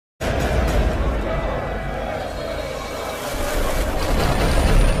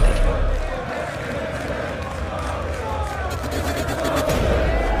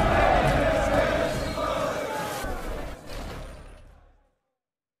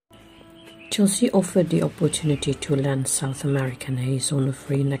Chelsea offered the opportunity to land South American ace on a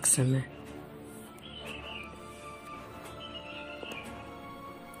free next summer.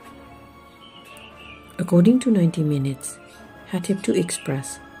 According to 90 Minutes, Hatip to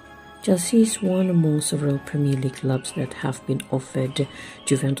Express, Chelsea is one among several Premier League clubs that have been offered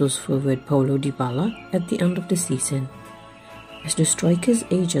Juventus forward Paulo Dybala at the end of the season, as the striker's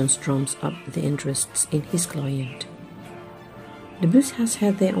agents drums up the interests in his client. The Blues has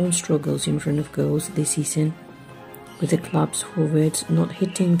had their own struggles in front of goals this season, with the club's forwards not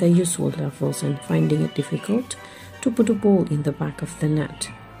hitting their usual levels and finding it difficult to put a ball in the back of the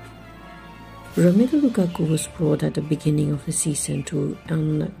net. Romelu Lukaku was brought at the beginning of the season to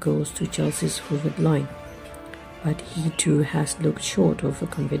earn goals to Chelsea's forward line, but he too has looked short of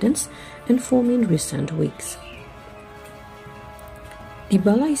confidence and form in recent weeks.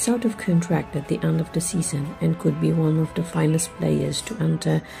 Dybala is out of contract at the end of the season and could be one of the finest players to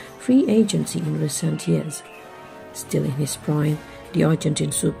enter free agency in recent years. Still in his prime, the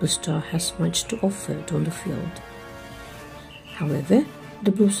Argentine superstar has much to offer on the field. However,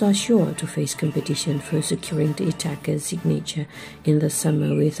 the Blues are sure to face competition for securing the attacker's signature in the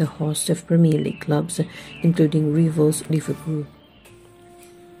summer with a host of Premier League clubs, including rivals Liverpool.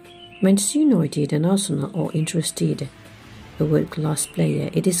 Manchester United and Arsenal are interested. A world-class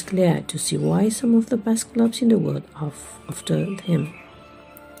player, it is clear to see why some of the best clubs in the world are after him.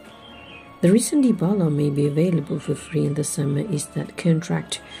 The reason Dybala may be available for free in the summer is that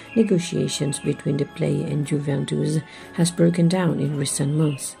contract negotiations between the player and Juventus has broken down in recent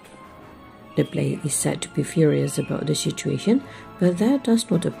months. The player is said to be furious about the situation, but there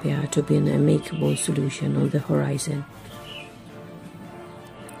does not appear to be an amicable solution on the horizon.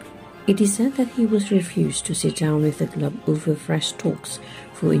 It is said that he was refused to sit down with the club over fresh talks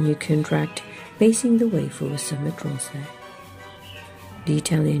for a new contract, paving the way for a summer transfer. The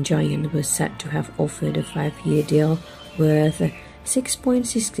Italian giant was said to have offered a 5-year deal worth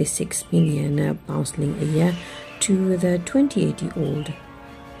 £6.66 million a year to the 28-year-old.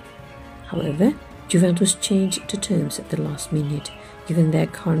 However, Juventus changed the terms at the last minute, given their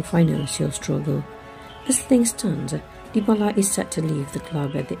current financial struggle. As things stand, Dybala is set to leave the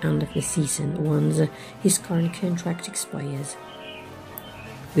club at the end of the season once his current contract expires.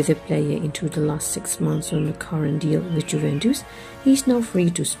 With the player into the last 6 months on the current deal with Juventus, he is now free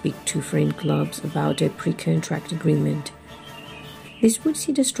to speak to foreign clubs about a pre-contract agreement. This would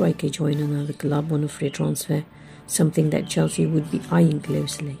see the striker join another club on a free transfer, something that Chelsea would be eyeing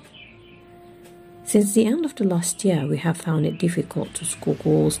closely. Since the end of the last year, we have found it difficult to score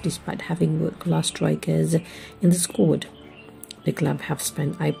goals despite having world-class strikers in the squad. The club have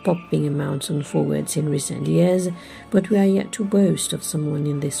spent eye-popping amounts on forwards in recent years, but we are yet to boast of someone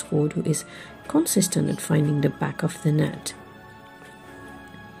in this squad who is consistent at finding the back of the net.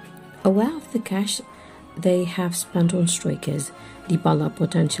 Aware of the cash they have spent on strikers, Dybala's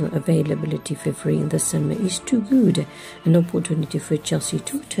potential availability for free in the summer is too good an opportunity for Chelsea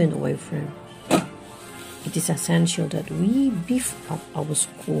to turn away from. It is essential that we beef up our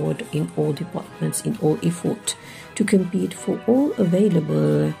squad in all departments in all effort to compete for all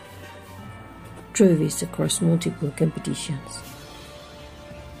available trophies across multiple competitions.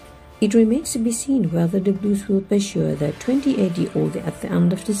 It remains to be seen whether the Blues will pursue their 28-year-old at the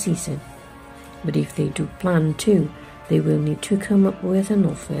end of the season, but if they do plan to, they will need to come up with an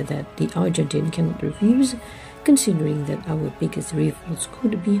offer that the Argentine cannot refuse, considering that our biggest rivals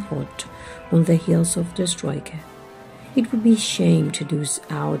could be hot on the heels of the striker. It would be a shame to lose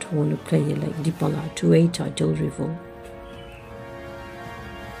out on a player like Dybala to a title rival.